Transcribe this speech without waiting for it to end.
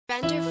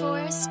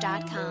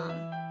BenderForce.com.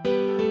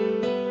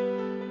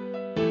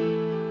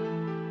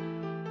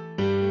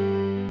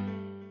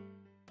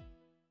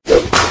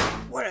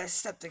 What a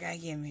septic I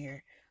am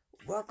here.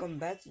 Welcome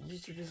back to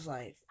YouTuber's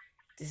Life.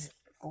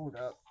 Hold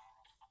up.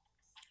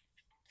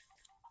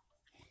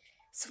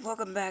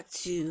 Welcome back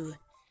to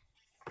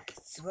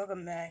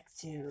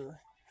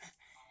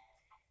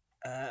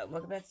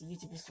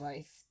YouTuber's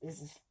Life.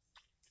 This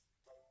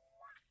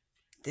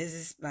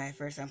is my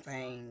first time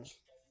playing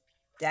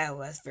that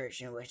West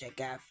version, which I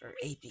got for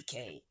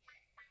APK.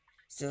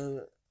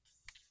 So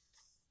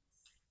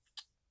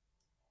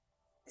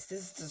this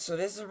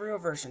is a real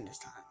version this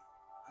time.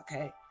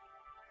 Okay.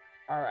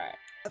 Alright.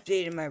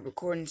 Updated my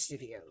recording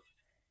studio.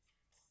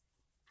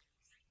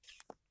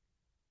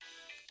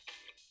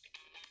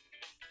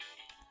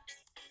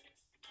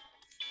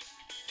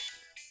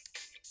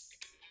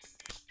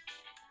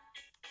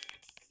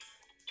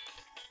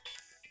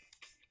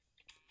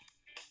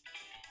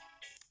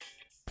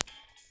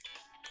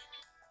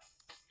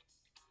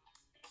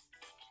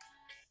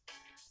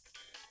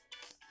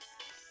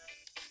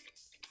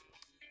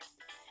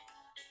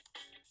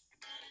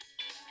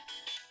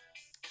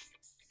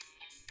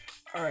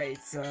 Alright,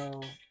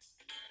 so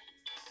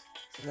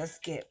let's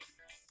get.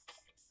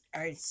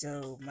 Alright,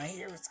 so my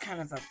hair was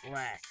kind of a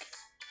black.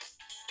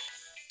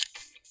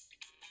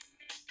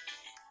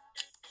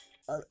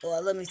 Well, I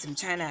love me some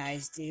China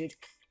eyes, dude.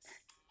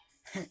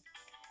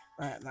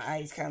 my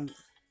eyes kind of.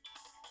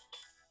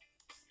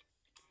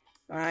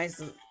 My eyes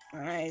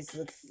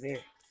look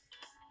very.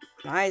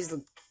 My eyes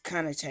look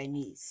kind of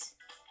Chinese.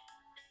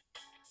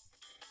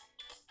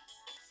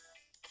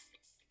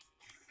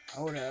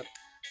 Hold up.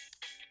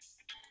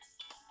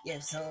 Yeah,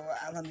 so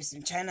I love me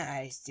some China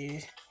eyes,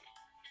 dude.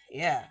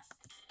 Yeah.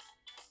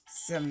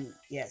 Some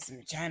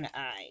China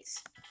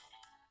eyes.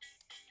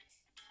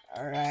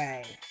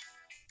 Alright.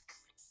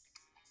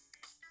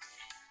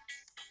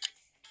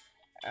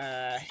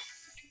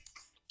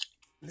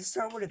 Let's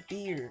start with a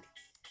beard.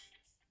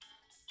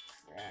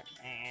 Crap,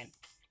 man.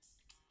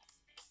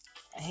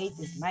 I hate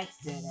this mic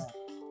setup.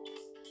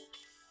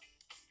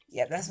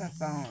 Yeah, that's my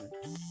phone.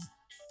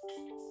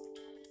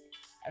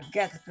 I've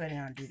got to put it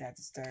on Do Not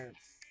Disturb.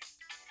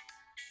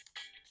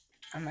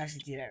 I'm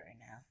actually do that right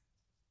now.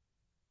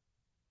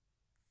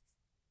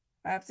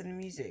 What happened to the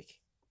music?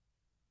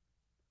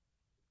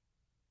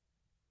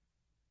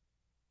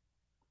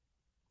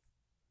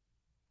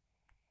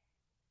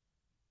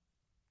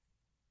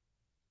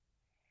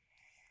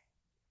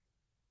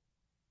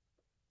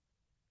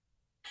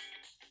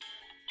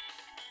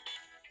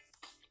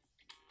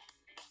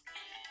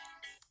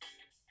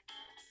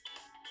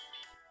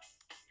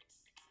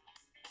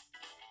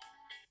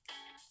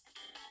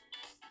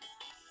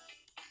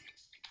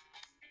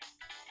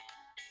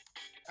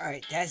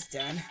 Alright, that's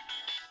done.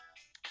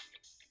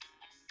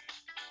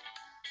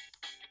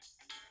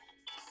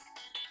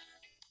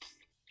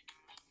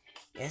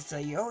 Yeah, so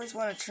you always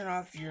want to turn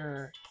off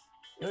your.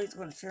 You always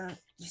want to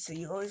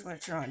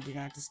turn on Do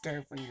Not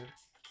Disturb when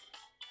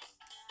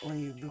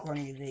you're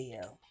recording a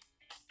video.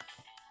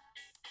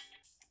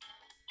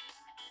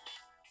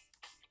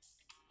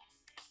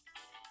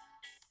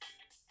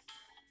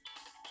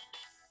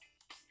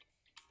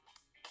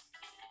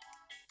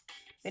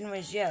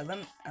 Anyways, yeah, let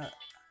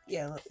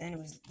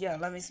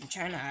me some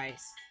China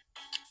eyes.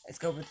 Let's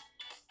go with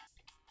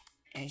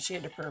and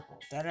shade of purple.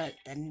 That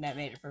did not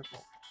made it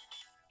purple.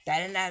 That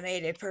did not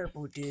made it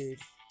purple, dude.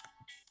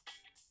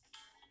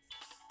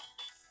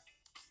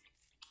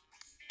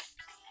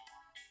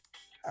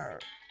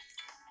 Alright,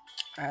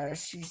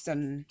 let's see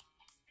some.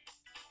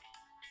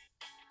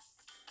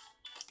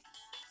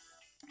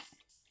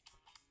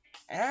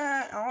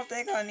 I don't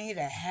think I need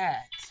a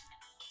hat.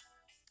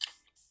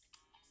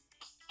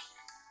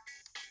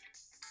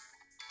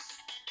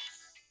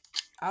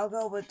 I'll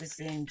go with the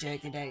same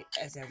jacket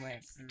as I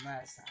went from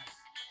last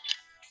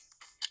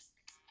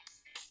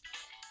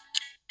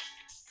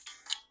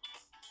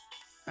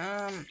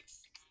time.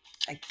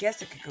 I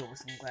guess I could go with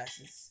some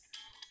glasses.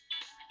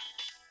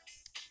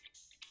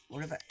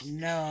 What if I...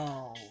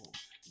 No.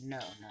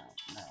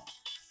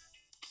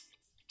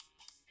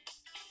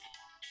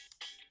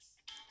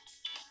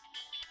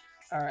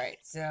 Alright,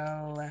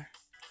 so...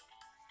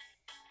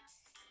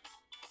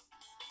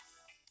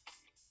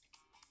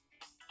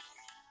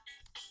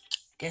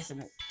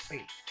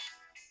 Wait.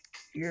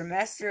 You're a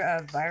master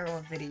of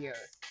viral video,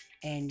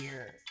 and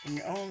your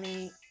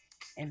only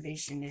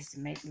ambition is to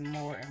make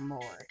more and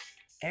more.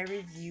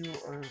 Every view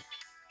or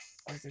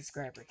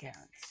subscriber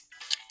counts.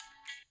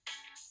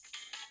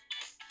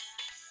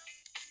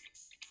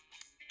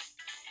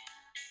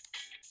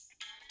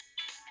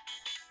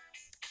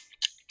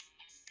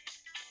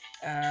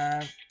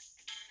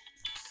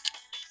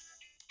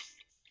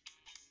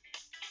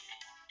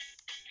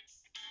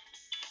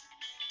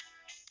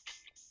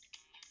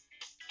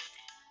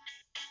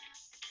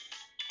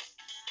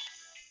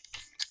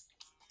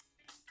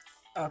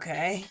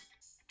 Okay.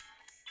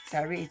 So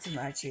I read too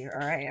much here.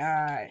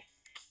 Alright,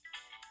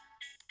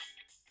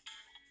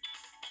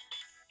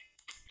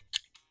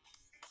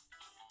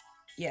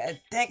 Yeah,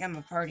 I think I'm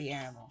a party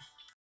animal.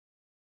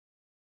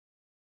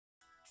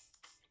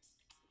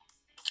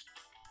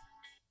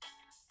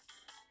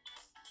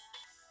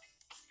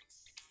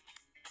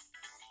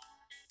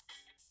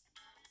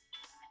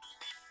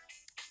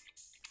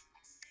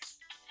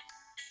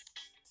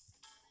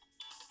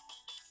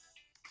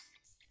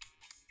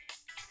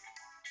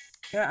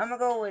 Yeah, I'm gonna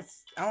go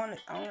with. I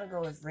wanna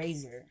go with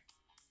Razor.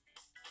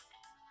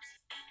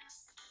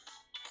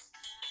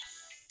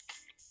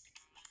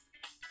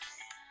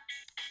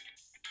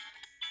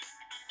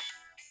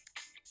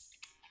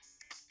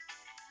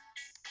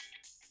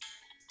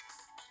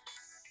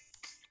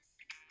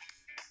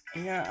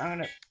 You know, I'm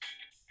gonna.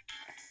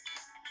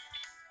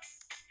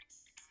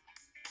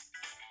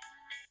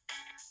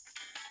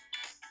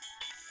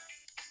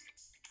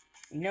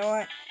 You know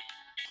what?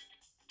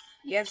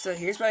 Yep. So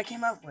here's what I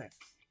came up with.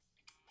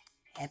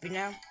 Happy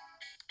now?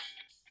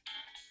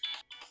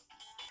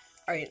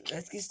 All right,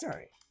 let's get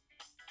started.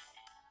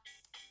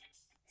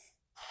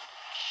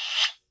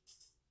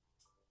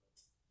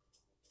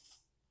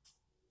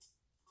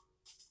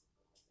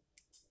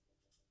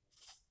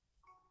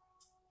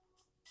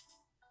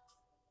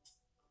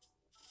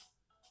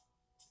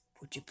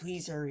 Would you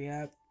please hurry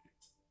up?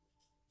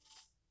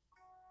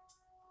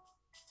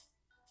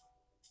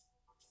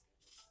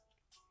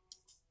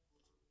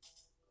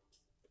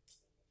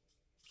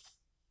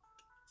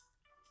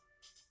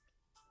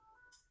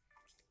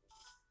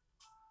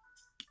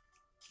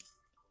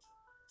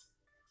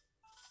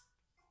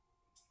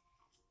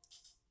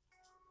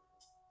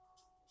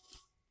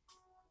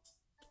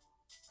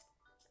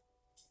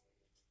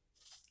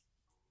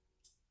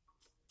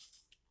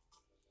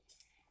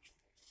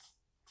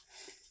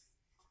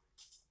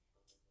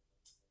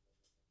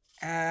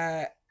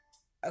 Uh,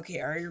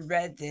 okay, I already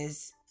read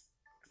this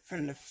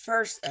from the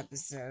first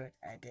episode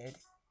I did.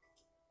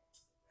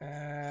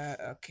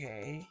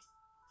 Okay.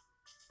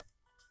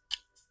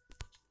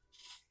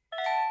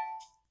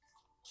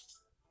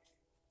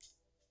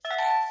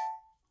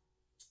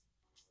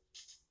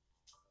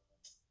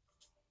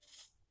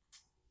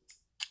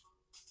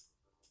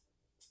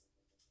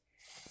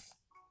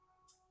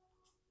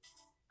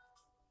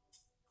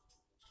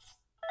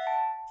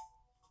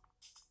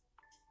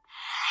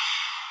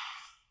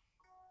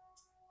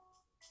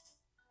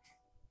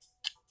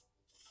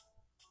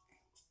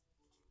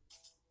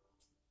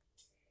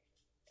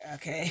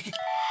 Okay.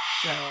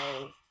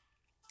 So,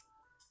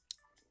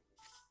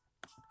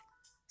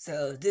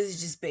 so this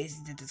is just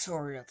basically the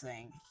tutorial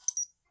thing.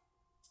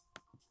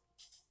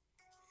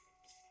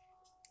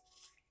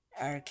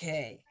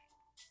 Okay.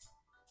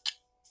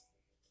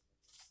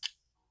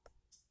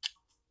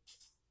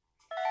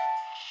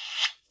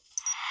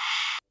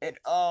 And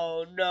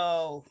oh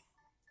no.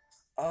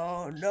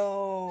 Oh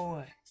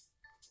no.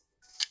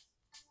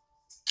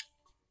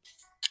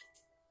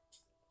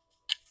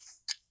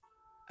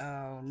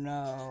 Oh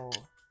no.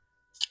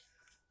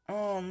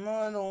 Oh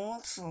no, it don't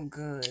look so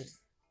good.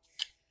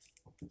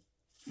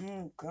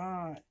 Oh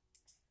god.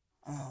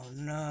 Oh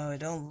no, it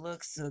don't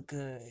look so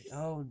good.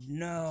 Oh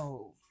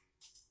no.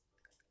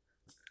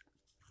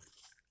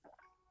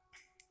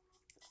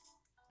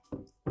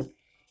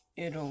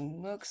 It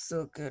don't look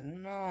so good.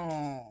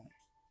 No.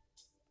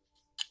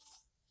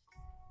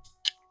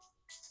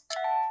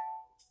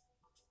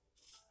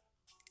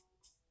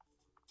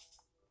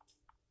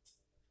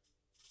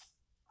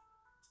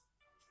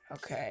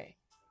 Okay.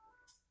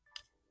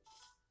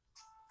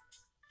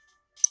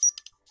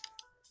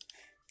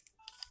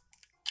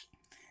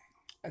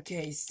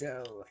 Okay,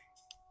 so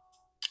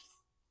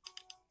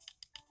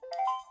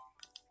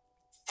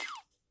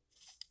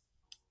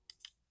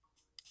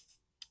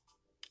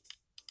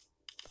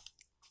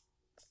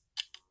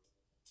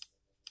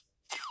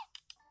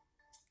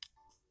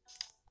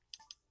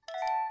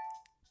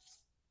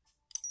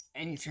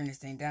I need to turn this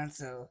thing down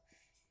so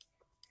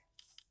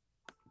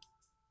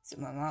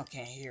my mom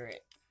can't hear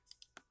it.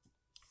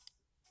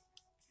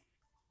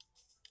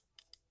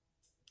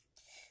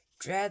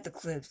 Drag the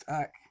clips.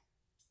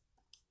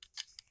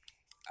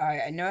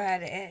 Alright, I know how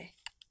to edit.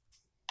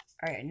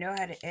 Alright, I know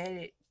how to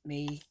edit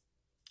me.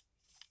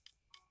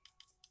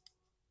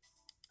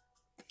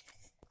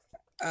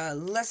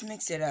 Let's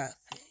mix it up.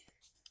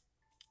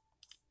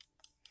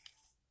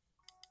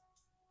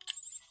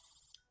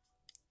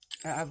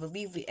 I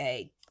believe we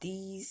add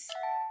these.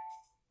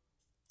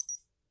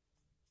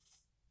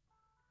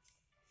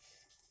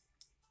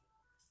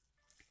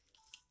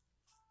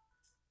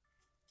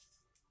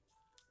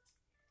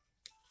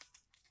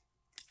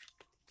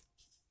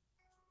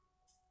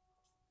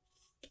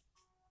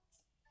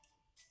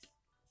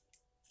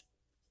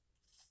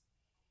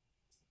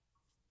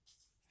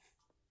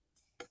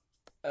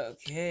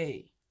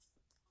 Okay.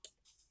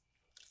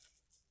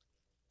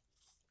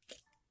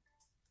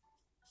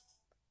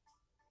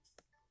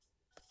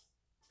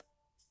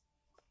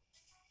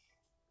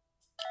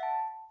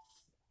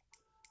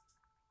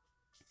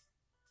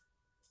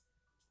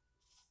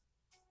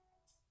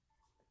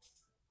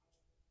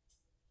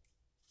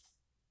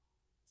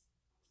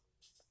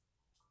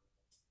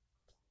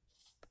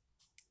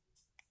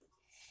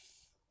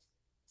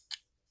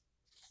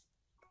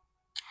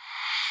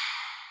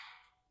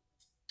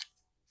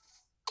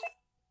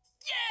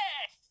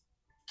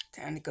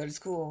 Time to go to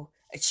school.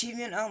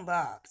 Achievement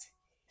unlocked.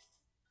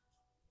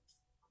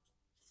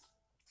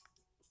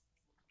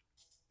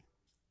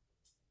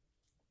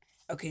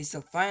 Okay,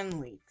 so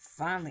finally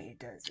it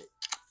does it.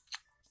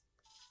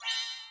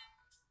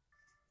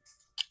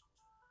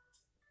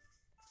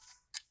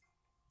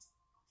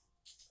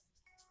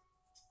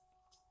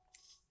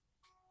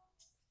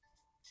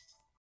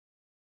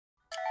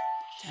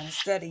 Time to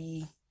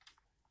study.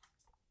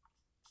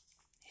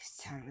 It's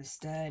time to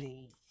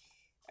study.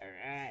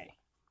 Alright.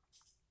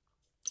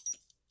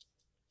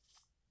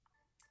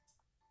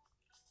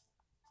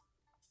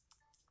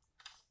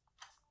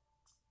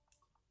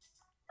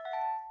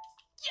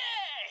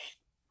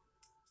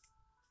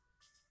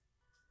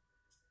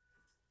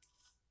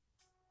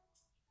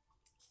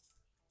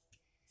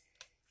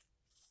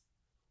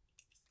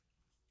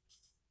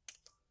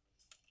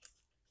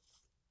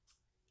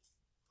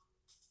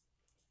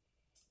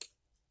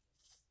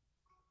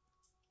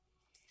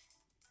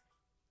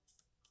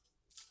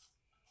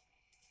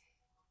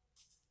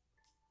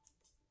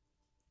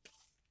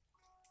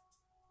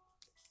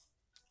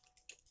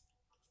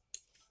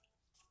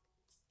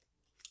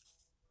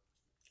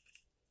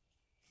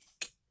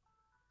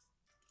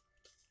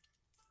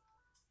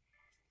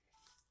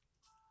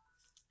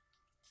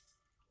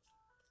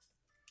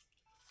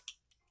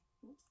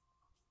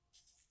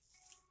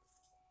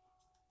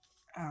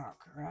 Oh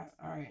crap,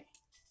 alright.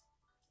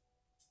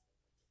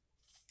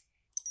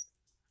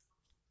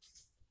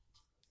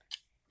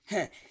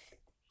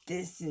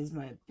 This is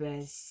my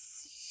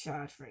best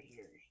shot right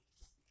here.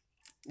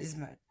 This is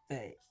my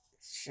best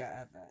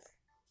shot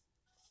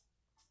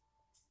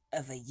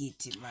of a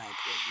YouTube mic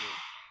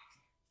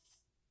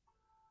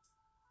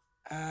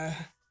right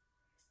here.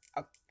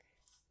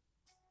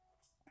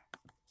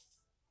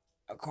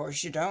 Of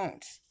course you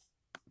don't.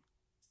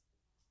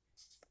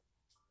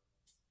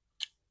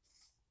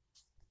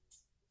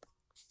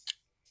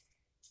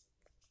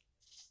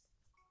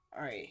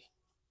 Alright.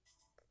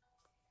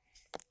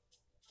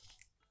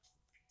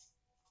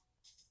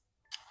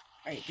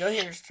 Alright, go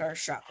here and start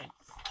shopping.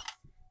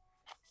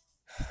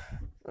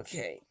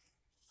 Okay.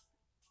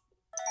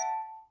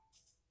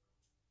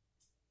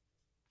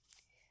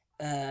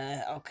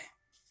 Okay.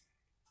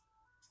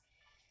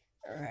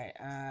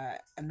 Alright,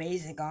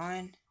 Amazing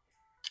on,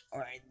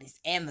 or at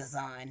least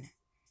Amazon.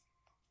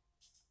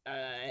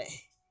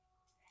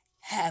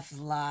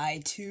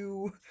 Half-Life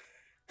 2.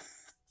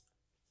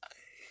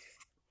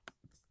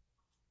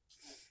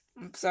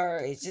 I'm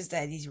sorry, it's just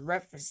that these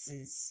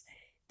references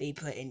they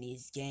put in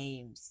these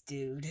games,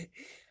 dude.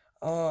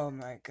 Oh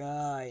my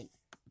god.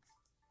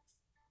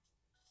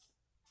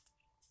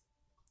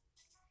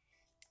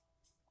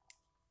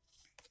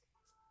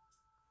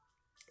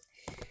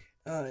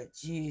 Oh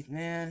jeez,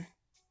 man.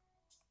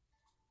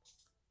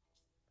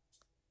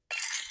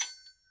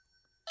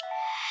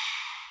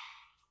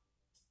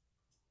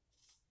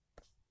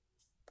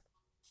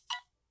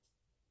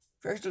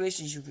 First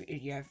relationship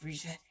you have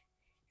reached.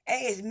 Hey,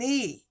 it's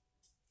me.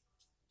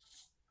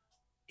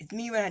 It's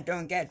me when I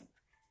don't get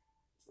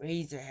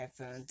Razer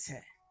headphones.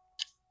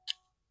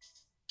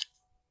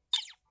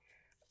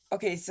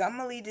 Okay, so I'm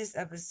gonna leave this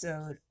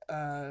episode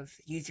of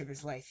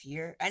YouTuber's Life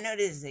here. I know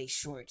this is a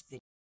short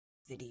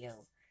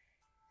video,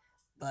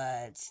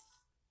 but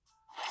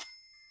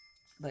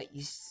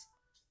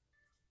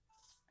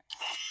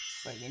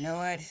you know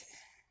what?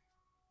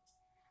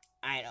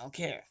 I don't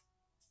care.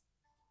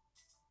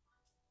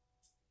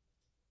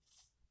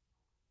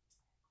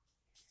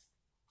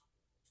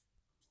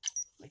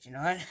 But you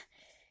know what?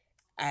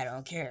 I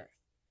don't care.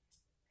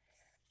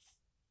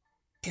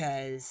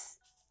 Because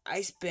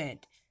I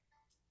spent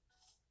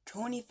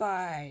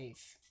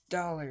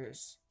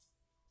 $25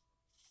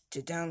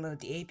 to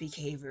download the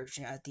APK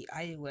version of the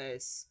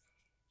iOS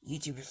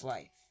YouTuber's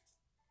Life.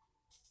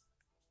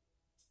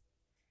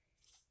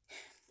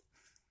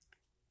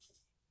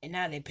 And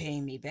now they're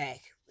paying me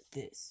back with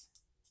this.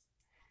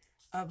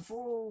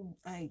 Before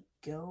I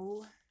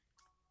go,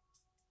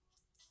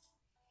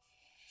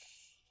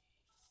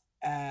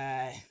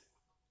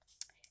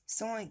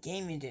 someone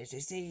gave me this. They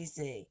say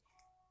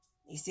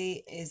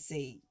it's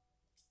a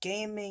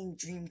gaming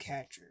dream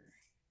catcher.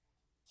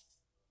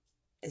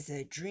 It's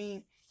a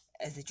dream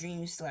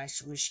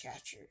 / wish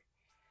catcher.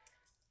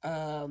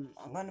 I'm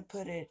gonna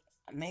put it.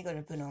 I may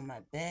gonna put it on my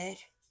bed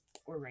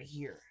or right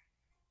here.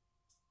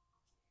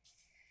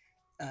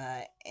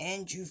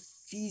 Andrew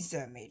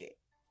Feza made it.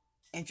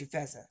 Andrew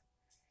Feza.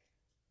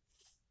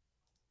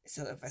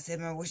 So if I said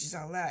my wishes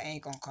out loud, it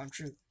ain't gonna come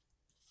true.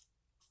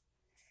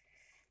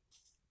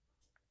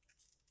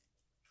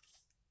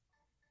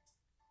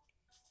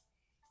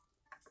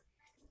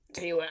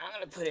 Tell you what, I'm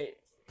gonna put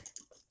it.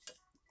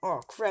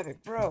 Oh crap!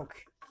 It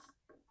broke.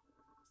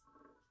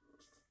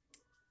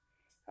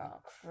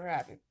 Oh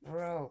crap! It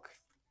broke.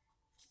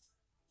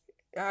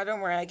 Don't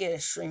worry, I get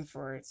a string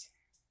for it.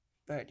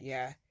 But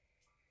yeah.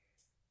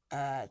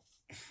 I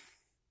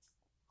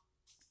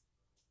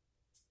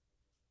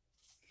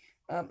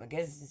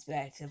guess it's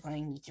back to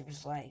playing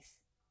YouTuber's Life.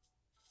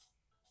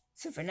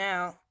 So for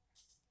now,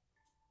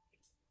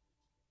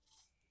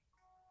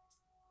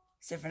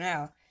 So for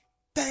now,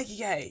 thank you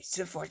guys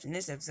for watching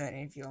this episode,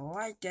 and if you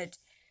liked it,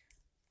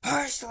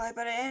 push the like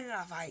button and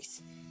off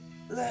ice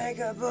like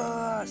a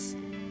boss,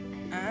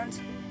 and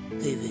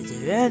leave it to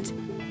the end.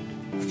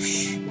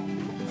 Whoosh,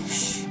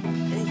 whoosh.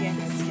 And again,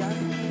 see y'all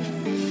in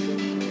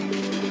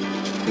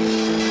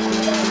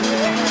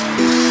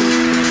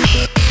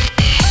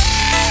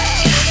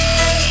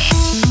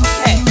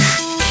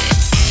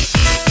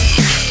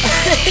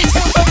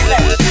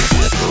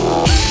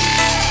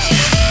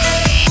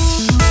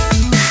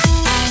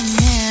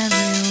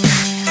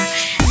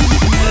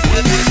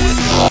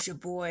your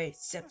boy,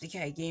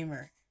 Septicate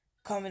Gamer,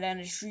 coming down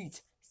the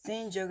streets,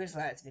 saying Joker's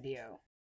last video.